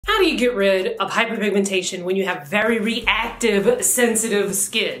do you get rid of hyperpigmentation when you have very reactive, sensitive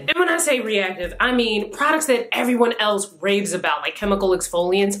skin? And when I say reactive, I mean products that everyone else raves about, like chemical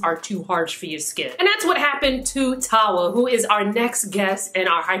exfoliants, are too harsh for your skin. And that's what happened to Tawa, who is our next guest in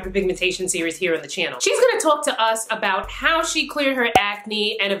our hyperpigmentation series here on the channel. She's gonna talk to us about how she cleared her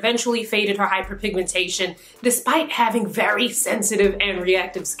acne and eventually faded her hyperpigmentation despite having very sensitive and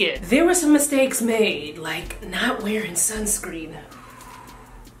reactive skin. There were some mistakes made, like not wearing sunscreen.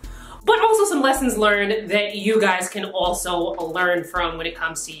 But also some lessons learned that you guys can also learn from when it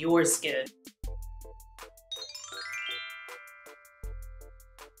comes to your skin.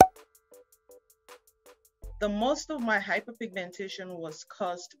 The most of my hyperpigmentation was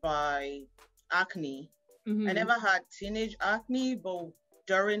caused by acne. I never had teenage acne, but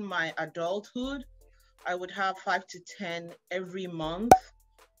during my adulthood, I would have 5 to 10 every month.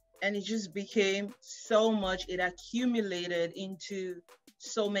 And it just became so much, it accumulated into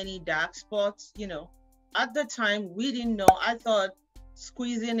so many dark spots. You know, at the time we didn't know. I thought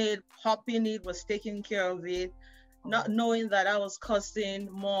squeezing it, popping it was taking care of it, not knowing that I was causing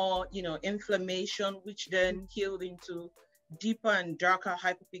more, you know, inflammation, which then healed into deeper and darker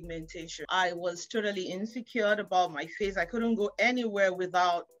hyperpigmentation. I was totally insecure about my face. I couldn't go anywhere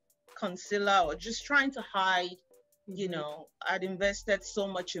without concealer or just trying to hide. You know, I'd invested so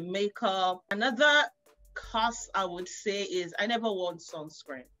much in makeup. Another cause I would say is I never wore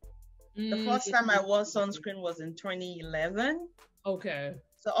sunscreen. The first time I wore sunscreen was in 2011. Okay.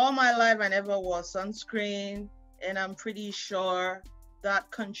 So all my life I never wore sunscreen, and I'm pretty sure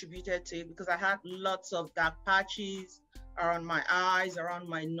that contributed to it because I had lots of dark patches around my eyes, around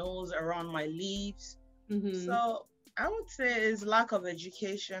my nose, around my lips. So I would say it's lack of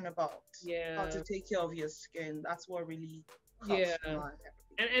education about how to take care of your skin. That's what really costs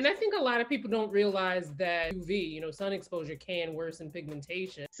And I think a lot of people don't realize that UV, you know, sun exposure can worsen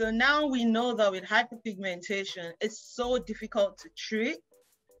pigmentation. So now we know that with hyperpigmentation, it's so difficult to treat.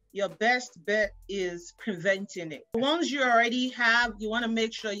 Your best bet is preventing it. Once you already have, you want to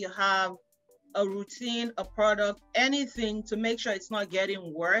make sure you have a routine, a product, anything to make sure it's not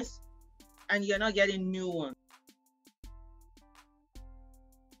getting worse and you're not getting new ones.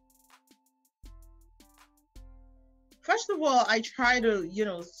 First of all, I try to, you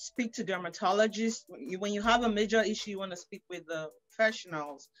know, speak to dermatologists. When you have a major issue, you want to speak with the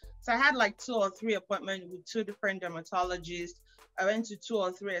professionals. So I had like 2 or 3 appointments with 2 different dermatologists. I went to 2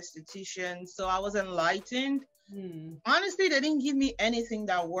 or 3 estheticians. So I was enlightened. Honestly, they didn't give me anything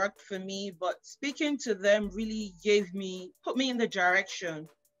that worked for me, but speaking to them really put me in the direction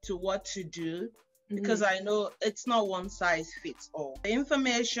to what to do. Because I know it's not one size fits all. The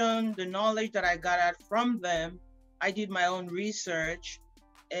information, the knowledge that I gathered from them, I did my own research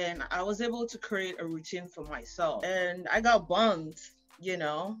and I was able to create a routine for myself. And I got burned, you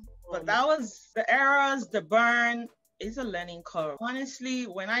know, but that was the errors, the burn is a learning curve. Honestly,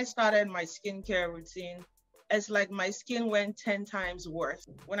 when I started my skincare routine, it's like my skin went 10 times worse.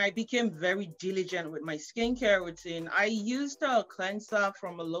 When I became very diligent with my skincare routine, I used a cleanser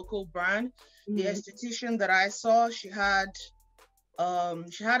from a local brand. The esthetician that I saw, she had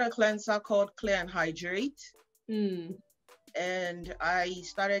a cleanser called Clear and Hydrate. And I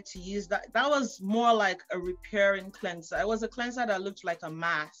started to use that. That was more like a repairing cleanser. It was a cleanser that looked like a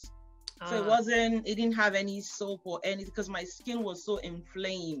mask. So it didn't have any soap or anything because my skin was so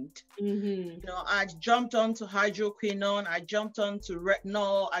inflamed. You know, I jumped onto hydroquinone, I jumped onto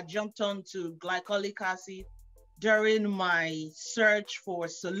retinol, I jumped onto glycolic acid during my search for a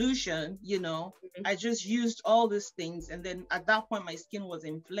solution. You know, I just used all these things. And then at that point, my skin was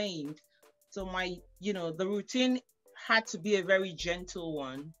inflamed. So the routine had to be a very gentle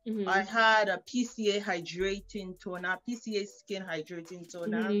one. I had a PCA Hydrating Toner, PCA Skin Hydrating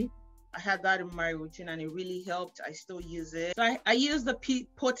Toner. I had that in my routine and it really helped. I still use it. So I use the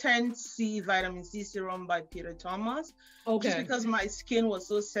Potency Vitamin C Serum by Peter Thomas. Just because my skin was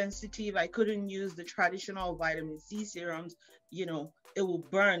so sensitive, I couldn't use the traditional vitamin C serums. You know, it will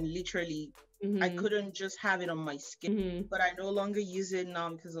burn literally. I couldn't just have it on my skin. But I no longer use it now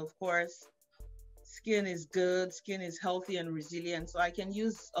because, of course, skin is good, skin is healthy and resilient. So I can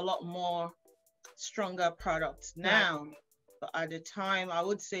use a lot more stronger products now. But at the time, I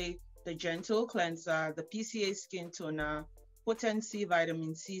would say the Gentle Cleanser, the PCA Skin Toner, Potency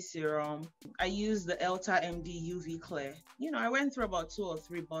Vitamin C Serum. I use the EltaMD UV Clear. You know, I went through about 2 or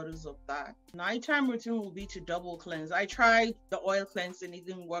 3 bottles of that. Nighttime routine will be to double cleanse. I tried the oil cleansing, it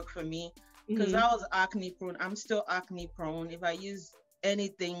didn't work for me because I was acne prone. I'm still acne prone. If I use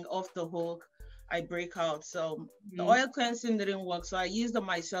anything off the hook, I break out. So the oil cleansing didn't work. So I used the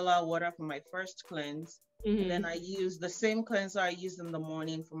micellar water for my first cleanse. And then I use the same cleanser I used in the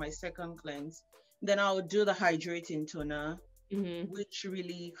morning for my second cleanse. Then I would do the hydrating toner, which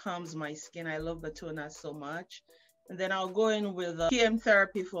really calms my skin. I love the toner so much. And then I'll go in with Pore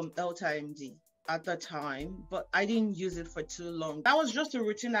Therapy from EltaMD at the time, but I didn't use it for too long. That was just a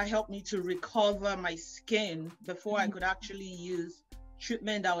routine that helped me to recover my skin before I could actually use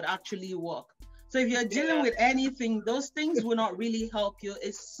treatment that would actually work. So if you're dealing with anything, those things will not really help you.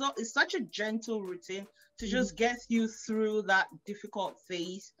 It's such a gentle routine to just get you through that difficult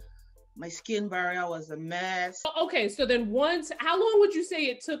phase. My skin barrier was a mess. Okay, so then how long would you say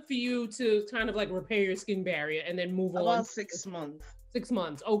it took for you to kind of like repair your skin barrier and then move on? About 6 months. 6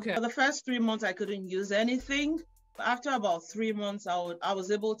 months, okay. For the first 3 months, I couldn't use anything. But after about 3 months, I was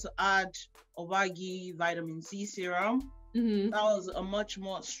able to add Obagi Vitamin C Serum. That was a much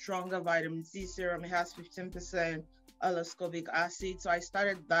more stronger vitamin C serum. It has 15% ascorbic acid. So I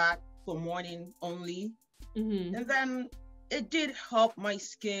started that for morning only. And then it did help my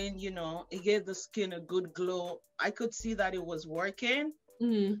skin, you know, it gave the skin a good glow. I could see that it was working.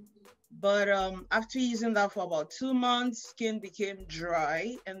 But after using that for about 2 months, skin became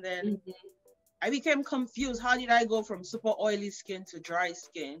dry. And then I became confused. How did I go from super oily skin to dry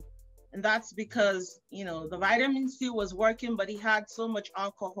skin? And that's because, you know, the vitamin C was working, but it had so much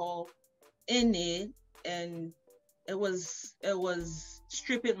alcohol in it, and it was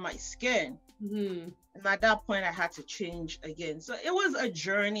stripping my skin. And at that point, I had to change again. So it was a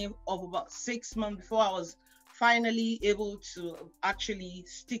journey of about 6 months before I was finally able to actually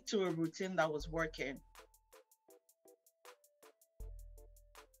stick to a routine that was working.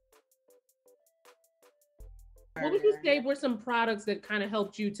 What would you say were some products that kind of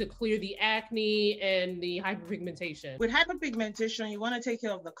helped you to clear the acne and the hyperpigmentation? With hyperpigmentation, you want to take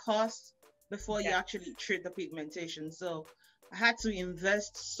care of the cost before you actually treat the pigmentation. So I had to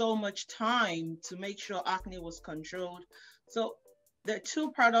invest so much time to make sure acne was controlled. So there are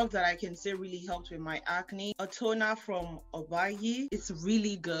 2 products that I can say really helped with my acne. A toner from Obagi. It's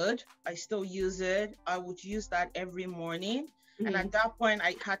really good. I still use it. I would use that every morning. And at that point,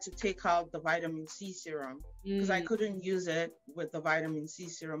 I had to take out the vitamin C serum because I couldn't use it with the vitamin C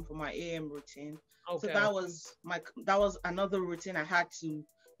serum for my AM routine. So that was another routine I had to,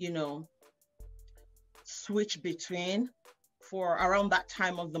 you know, switch between for around that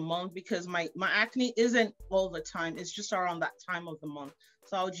time of the month, because my acne isn't all the time. It's just around that time of the month.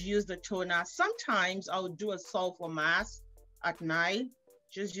 So I would use the toner. Sometimes I would do a sulfur mask at night.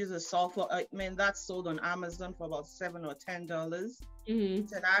 Just use a sulfur ointment that's sold on Amazon for about $7 or $10.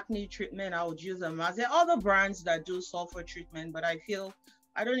 It's an acne treatment. I would use a mask. There are other brands that do sulfur treatment, but I feel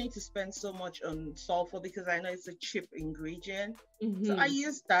I don't need to spend so much on sulfur because I know it's a cheap ingredient. So I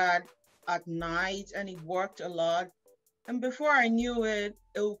used that at night and it worked a lot. And before I knew it,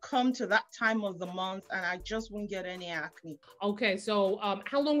 it would come to that time of the month and I just wouldn't get any acne. Okay, so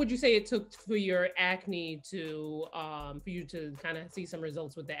how long would you say it took for your acne to, for you to kind of see some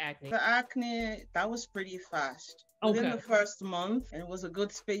results with the acne? The acne, that was pretty fast. Within the first month, and it was a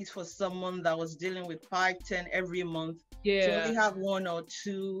good space for someone that was dealing with 5, 10 every month. To only have 1 or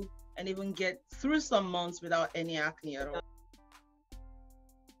 2 and even get through some months without any acne at all.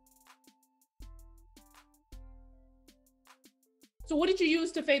 So what did you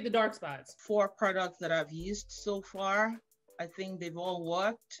use to fade the dark spots? 4 products that I've used so far. I think they've all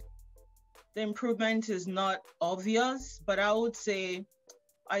worked. The improvement is not obvious, but I would say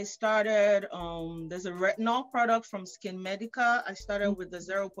I started, there's a retinol product from Skin Medica. I started with the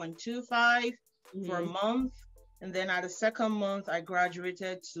 0.25 for a month. And then at the second month, I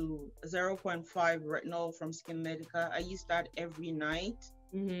graduated to 0.5 retinol from Skin Medica. I used that every night.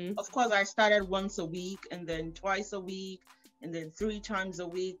 Of course, I started once a week and then twice a week and then 3 times a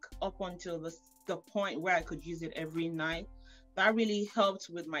week up until the point where I could use it every night. That really helped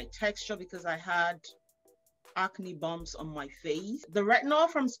with my texture because I had acne bumps on my face. The retinol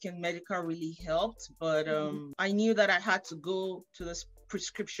from Skin Medica really helped, but I knew that I had to go to this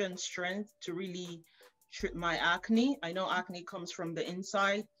prescription strength to really treat my acne. I know acne comes from the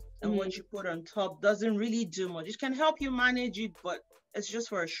inside, and what you put on top doesn't really do much. It can help you manage it, but it's just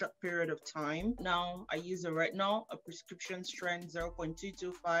for a short period of time. Now I use a retinol, a prescription strength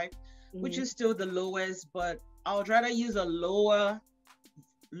 0.225, which is still the lowest, but I would rather use a lower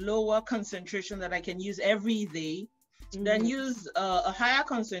concentration that I can use every day than use a higher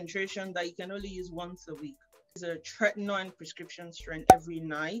concentration that you can only use once a week. It's a tretinoin and prescription strength every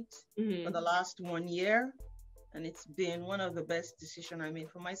night for the last 1 year. And it's been one of the best decisions I made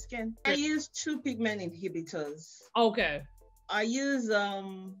for my skin. I use 2 pigment inhibitors. Okay. I use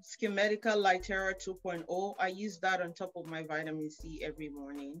Skin Medica Lightera 2.0. I use that on top of my vitamin C every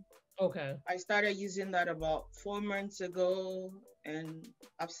morning. Okay. I started using that about 4 months ago, and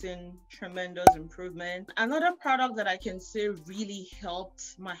I've seen tremendous improvement. Another product that I can say really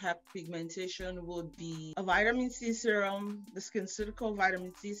helped my hyperpigmentation would be a vitamin C serum, the SkinCeuticals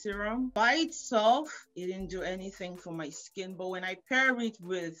vitamin C serum. By itself, it didn't do anything for my skin, but when I pair it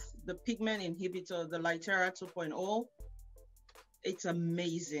with the pigment inhibitor, the HYDRATE 2.0, it's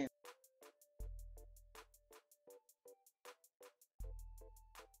amazing.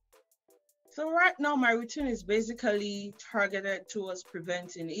 So right now, my routine is basically targeted towards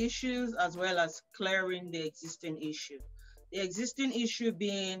preventing issues as well as clearing the existing issue. The existing issue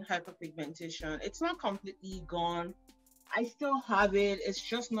being hyperpigmentation. It's not completely gone. I still have it. It's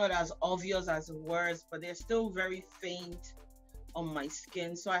just not as obvious as it was, but they're still very faint on my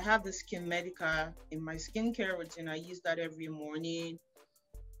skin. So I have the SkinMedica in my skincare routine. I use that every morning.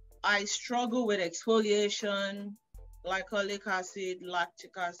 I struggle with exfoliation. Glycolic acid,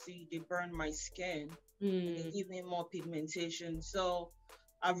 lactic acid, they burn my skin. They give me more pigmentation. So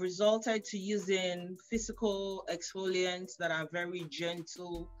I've resorted to using physical exfoliants that are very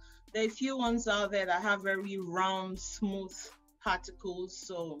gentle. There are a few ones out there that have very round, smooth particles,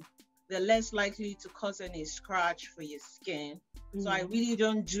 so they're less likely to cause any scratch for your skin. So I really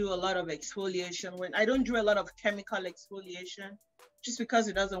don't do a lot of exfoliation. I don't do a lot of chemical exfoliation, just because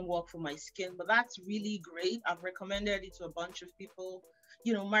it doesn't work for my skin, but that's really great. I've recommended it to a bunch of people.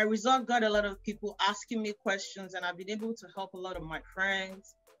 You know, my result got a lot of people asking me questions, and I've been able to help a lot of my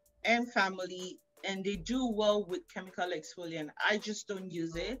friends and family, and they do well with chemical exfoliant. I just don't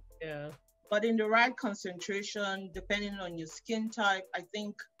use it. Yeah. But in the right concentration, depending on your skin type, I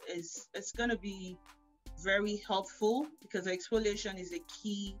think it's gonna be very helpful, because exfoliation is a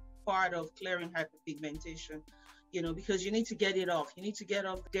key part of clearing hyperpigmentation. You know, because you need to get it off. You need to get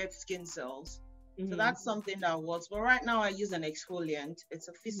off dead skin cells. So that's something that works. But right now I use an exfoliant. It's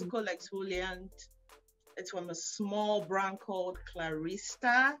a physical exfoliant. It's from a small brand called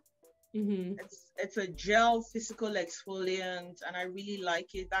Clarista. It's a gel physical exfoliant, and I really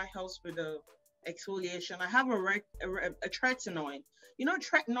like it. That helps with the exfoliation. I have a tretinoin. You know,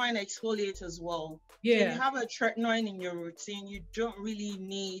 tretinoin exfoliates as well. Yeah. So if you have a tretinoin in your routine, you don't really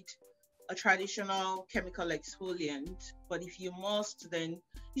need a traditional chemical exfoliant, but if you must, then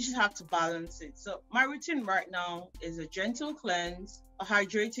you just have to balance it. So my routine right now is a gentle cleanse, a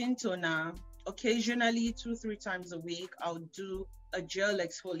hydrating toner. Occasionally 2-3 times a week, I'll do a gel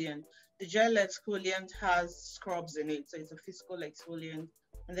exfoliant. The gel exfoliant has scrubs in it, so it's a physical exfoliant.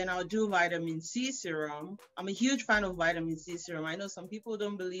 And then I'll do vitamin C serum. I'm a huge fan of vitamin C serum. I know some people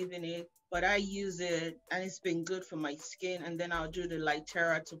don't believe in it, but I use it and it's been good for my skin. And then I'll do the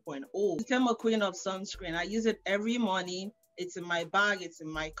HYDRATE 2.0. Become a queen of sunscreen. I use it every morning. It's in my bag, it's in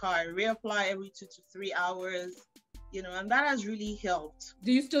my car. I reapply every 2 to 3 hours, you know, and that has really helped.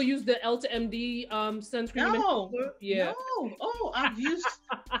 Do you still use the EltaMD sunscreen? No, yeah. No. Oh, I've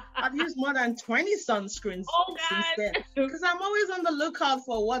used more than 20 sunscreens since then, because I'm always on the lookout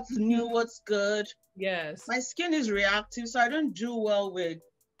for what's new, what's good. Yes. My skin is reactive, so I don't do well with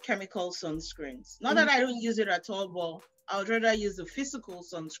chemical sunscreens. Not that I don't use it at all, but I would rather use the physical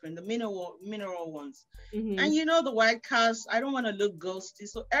sunscreen, the mineral ones. And you know, the white cast, I don't want to look ghosty.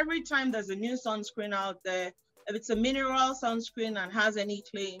 So every time there's a new sunscreen out there, if it's a mineral sunscreen and has any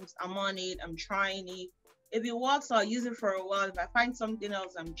claims, I'm on it, I'm trying it. If it works, I'll use it for a while. If I find something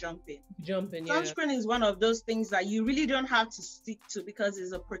else, I'm jumping. Sunscreen is one of those things that you really don't have to stick to, because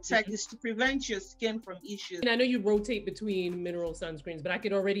it's it's to prevent your skin from issues. And I know you rotate between mineral sunscreens, but I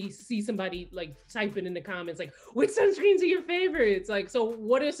could already see somebody like typing in the comments, like, which sunscreens are your favorites? Like, so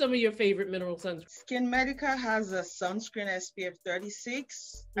what are some of your favorite mineral sunscreens? SkinMedica has a sunscreen SPF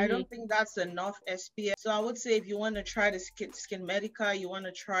 36. I don't think that's enough SPF. So I would say if you want to try the SkinMedica, you want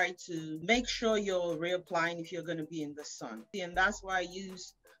to try to make sure you're reapplying if you're going to be in the sun. And that's why I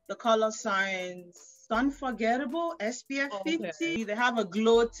use the Color Science Unforgettable SPF 50. Okay. They have a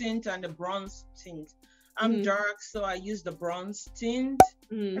glow tint and a bronze tint. I'm dark, so I use the bronze tint,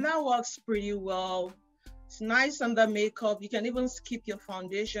 and that works pretty well. It's nice under makeup. You can even skip your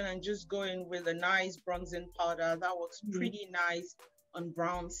foundation and just go in with a nice bronzing powder. That works pretty nice on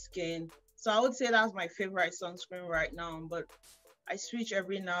brown skin. So I would say that's my favorite sunscreen right now, but I switch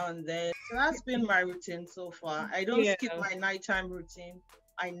every now and then. So that's been my routine so far. I don't skip my nighttime routine.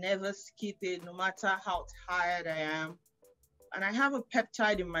 I never skip it, no matter how tired I am. And I have a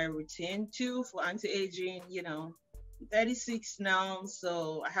peptide in my routine too for anti-aging. You know, I'm 36 now,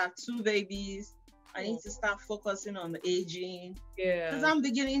 so I have 2 babies. I need to start focusing on the aging. Yeah. Because I'm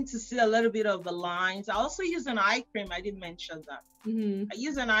beginning to see a little bit of the lines. I also use an eye cream. I didn't mention that. I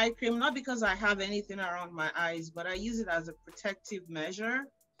use an eye cream, not because I have anything around my eyes, but I use it as a protective measure.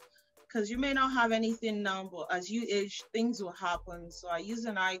 because you may not have anything now, but as you age, things will happen. So I use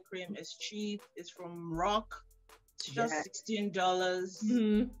an eye cream. It's cheap. It's from Roth. It's just $16.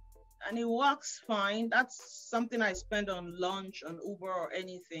 Mm-hmm. And it works fine. That's something I spend on lunch, on Uber or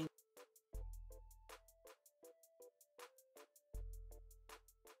anything.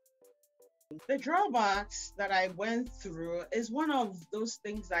 The drawbacks that I went through is one of those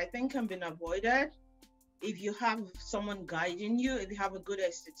things that I think can be avoided if you have someone guiding you, if you have a good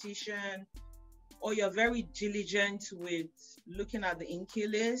esthetician, or you're very diligent with looking at the INCI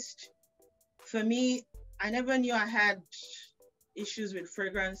list. For me, I never knew I had issues with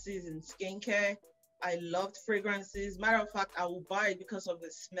fragrances and skincare. I loved fragrances. Matter of fact, I will buy it because of the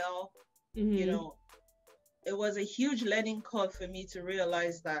smell. Mm-hmm. You know, it was a huge learning curve for me to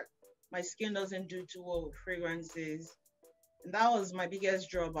realize that my skin doesn't do too well with fragrances. And that was my biggest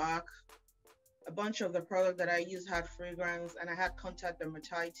drawback. A bunch of the product that I used had fragrance, and I had contact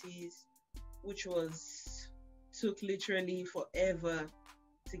dermatitis, which took literally forever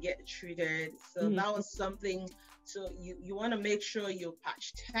to get treated. So that was something. So you want to make sure you're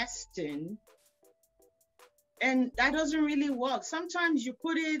patch testing, and that doesn't really work. Sometimes you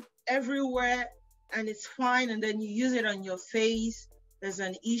put it everywhere and it's fine, and then you use it on your face, there's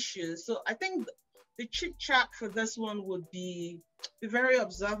an issue. So I think the chit chat for this one would be very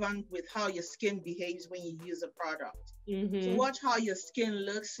observant with how your skin behaves when you use a product. Mm-hmm. So watch how your skin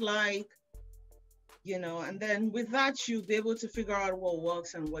looks like, you know, and then with that, you'll be able to figure out what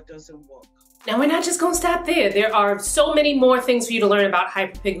works and what doesn't work. Now, we're not just gonna stop there. There are so many more things for you to learn about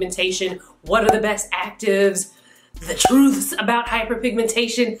hyperpigmentation. What are the best actives? The truths about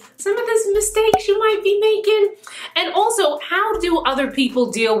hyperpigmentation, some of the mistakes you might be making, and also how do other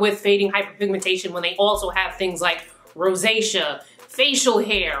people deal with fading hyperpigmentation when they also have things like rosacea, facial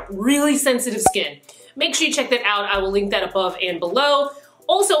hair, really sensitive skin. Make sure you check that out. I will link that above and below.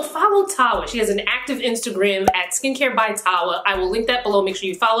 Also, follow Tawa. She has an active Instagram at Skincare by Tawa. I will link that below. Make sure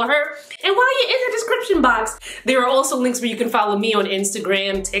you follow her. And while you're in the description box, there are also links where you can follow me on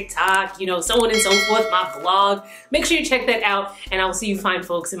Instagram, TikTok, you know, so on and so forth, my vlog. Make sure you check that out, and I will see you fine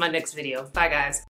folks in my next video. Bye, guys.